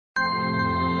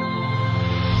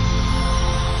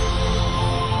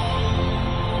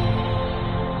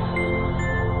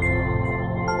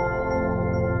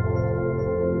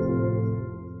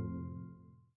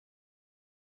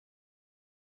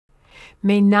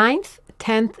May 9th,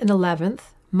 10th, and 11th,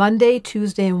 Monday,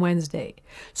 Tuesday, and Wednesday.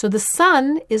 So the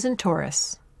sun is in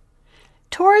Taurus.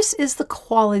 Taurus is the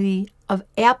quality of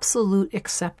absolute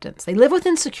acceptance. They live with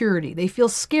insecurity. They feel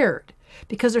scared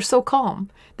because they're so calm.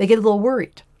 They get a little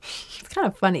worried. It's kind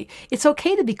of funny. It's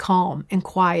okay to be calm and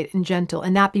quiet and gentle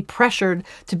and not be pressured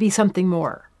to be something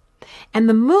more. And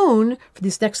the moon for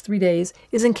these next 3 days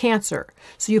is in Cancer.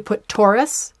 So you put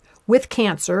Taurus with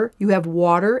Cancer. You have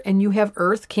water and you have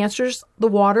earth. Cancer's the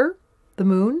water, the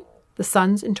moon, the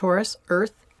sun's in Taurus,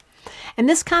 earth. And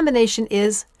this combination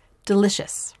is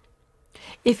delicious.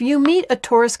 If you meet a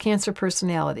Taurus Cancer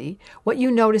personality, what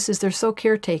you notice is they're so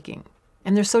caretaking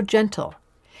and they're so gentle.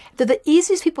 They're the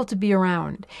easiest people to be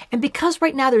around. And because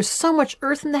right now there's so much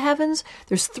earth in the heavens,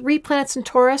 there's 3 planets in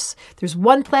Taurus, there's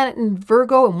 1 planet in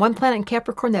Virgo and 1 planet in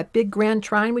Capricorn, that big grand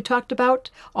trine we talked about,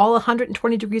 all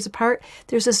 120 degrees apart.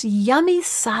 There's this yummy,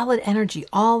 solid energy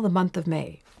all the month of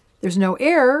May. There's no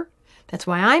air. That's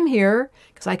why I'm here,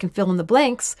 because I can fill in the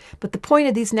blanks. But the point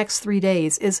of these next 3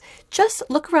 days is just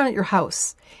look around at your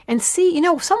house and see,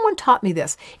 someone taught me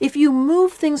this. If you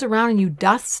move things around and you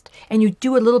dust and you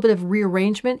do a little bit of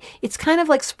rearrangement, it's kind of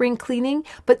like spring cleaning,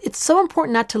 but it's so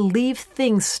important not to leave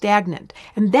things stagnant.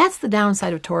 And that's the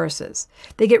downside of Tauruses.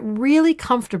 They get really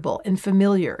comfortable and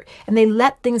familiar, and they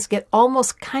let things get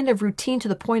almost kind of routine to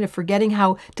the point of forgetting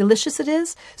how delicious it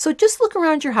is. So just look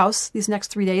around your house these next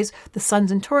 3 days. The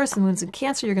sun's in Taurus, the moon's in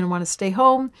Cancer. You're going to want to stay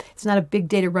home. It's not a big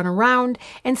day to run around.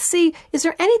 And see, is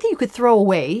there anything you could throw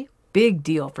away? Big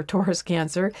deal for Taurus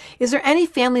Cancer. Is there any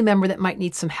family member that might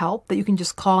need some help that you can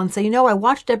just call and say, I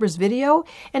watched Deborah's video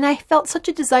and I felt such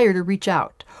a desire to reach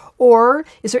out? Or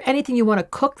is there anything you want to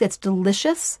cook that's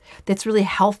delicious, that's really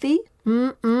healthy?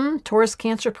 Taurus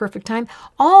Cancer, perfect time.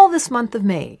 All this month of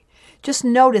May. Just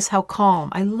notice how calm.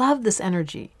 I love this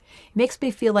energy. It makes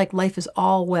me feel like life is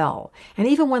all well. And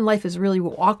even when life is really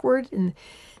awkward and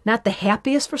not the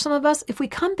happiest for some of us, if we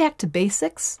come back to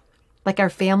basics, like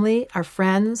our family, our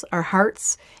friends, our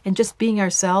hearts, and just being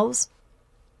ourselves,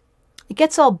 it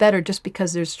gets all better just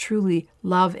because there's truly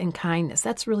love and kindness.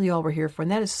 That's really all we're here for. And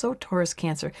that is so Taurus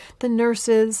Cancer. The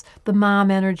nurses, the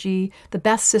mom energy, the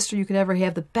best sister you could ever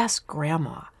have, the best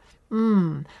grandma.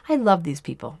 I love these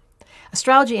people.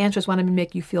 Astrology Answers wanted to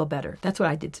make you feel better. That's what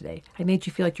I did today. I made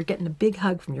you feel like you're getting a big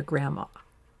hug from your grandma.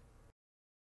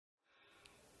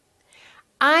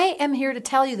 I am here to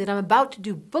tell you that I'm about to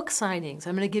do book signings.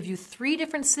 I'm going to give you 3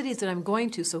 different cities that I'm going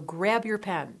to, so grab your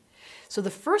pen. So the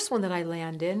first one that I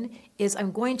land in is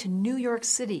I'm going to New York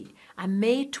City on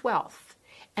May 12th,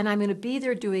 and I'm going to be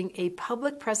there doing a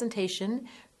public presentation.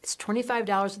 It's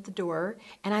 $25 at the door,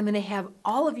 and I'm going to have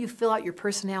all of you fill out your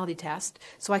personality test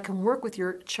so I can work with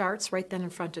your charts right then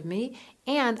in front of me,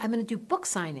 and I'm going to do book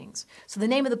signings. So the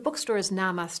name of the bookstore is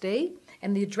Namaste,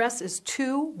 and the address is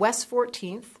 2 West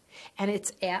 14th, and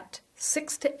it's at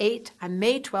 6 to 8 on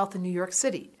May 12th in New York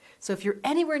City. So if you're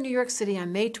anywhere in New York City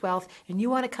on May 12th and you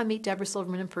want to come meet Deborah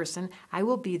Silverman in person, I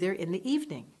will be there in the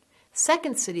evening.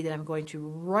 Second city that I'm going to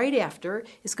right after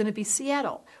is going to be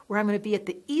Seattle, where I'm going to be at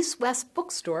the East West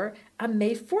Bookstore on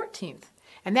May 14th.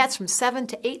 And that's from 7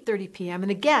 to 8:30 p.m.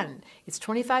 And again, it's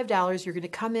 $25. You're going to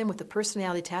come in with the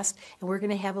personality test, and we're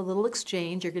going to have a little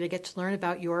exchange. You're going to get to learn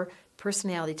about your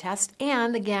personality test.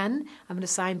 And again, I'm going to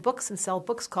sign books and sell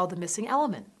books called The Missing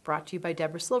Element, brought to you by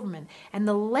Deborah Silverman. And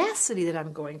the last city that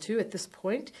I'm going to at this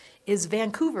point is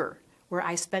Vancouver, where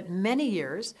I spent many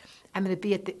years. I'm going to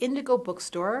be at the Indigo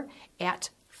Bookstore at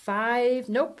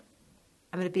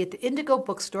I'm going to be at the Indigo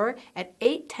Bookstore at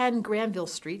 810 Granville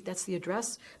Street, that's the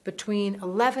address, between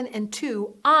 11 and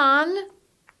 2 on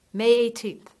May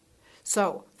 18th.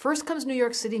 So first comes New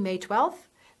York City, May 12th,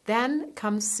 then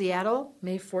comes Seattle,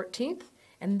 May 14th,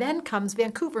 and then comes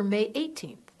Vancouver, May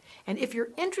 18th. And if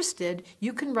you're interested,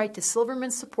 you can write to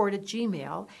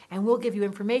silvermansupport@gmail.com, and we'll give you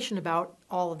information about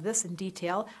all of this in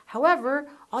detail. However,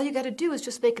 all you got to do is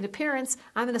just make an appearance.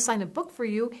 I'm going to sign a book for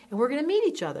you, and we're going to meet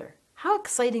each other. How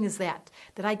exciting is that?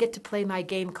 That I get to play my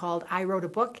game called I Wrote a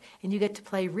Book, and you get to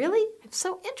play, really? I'm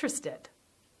so interested.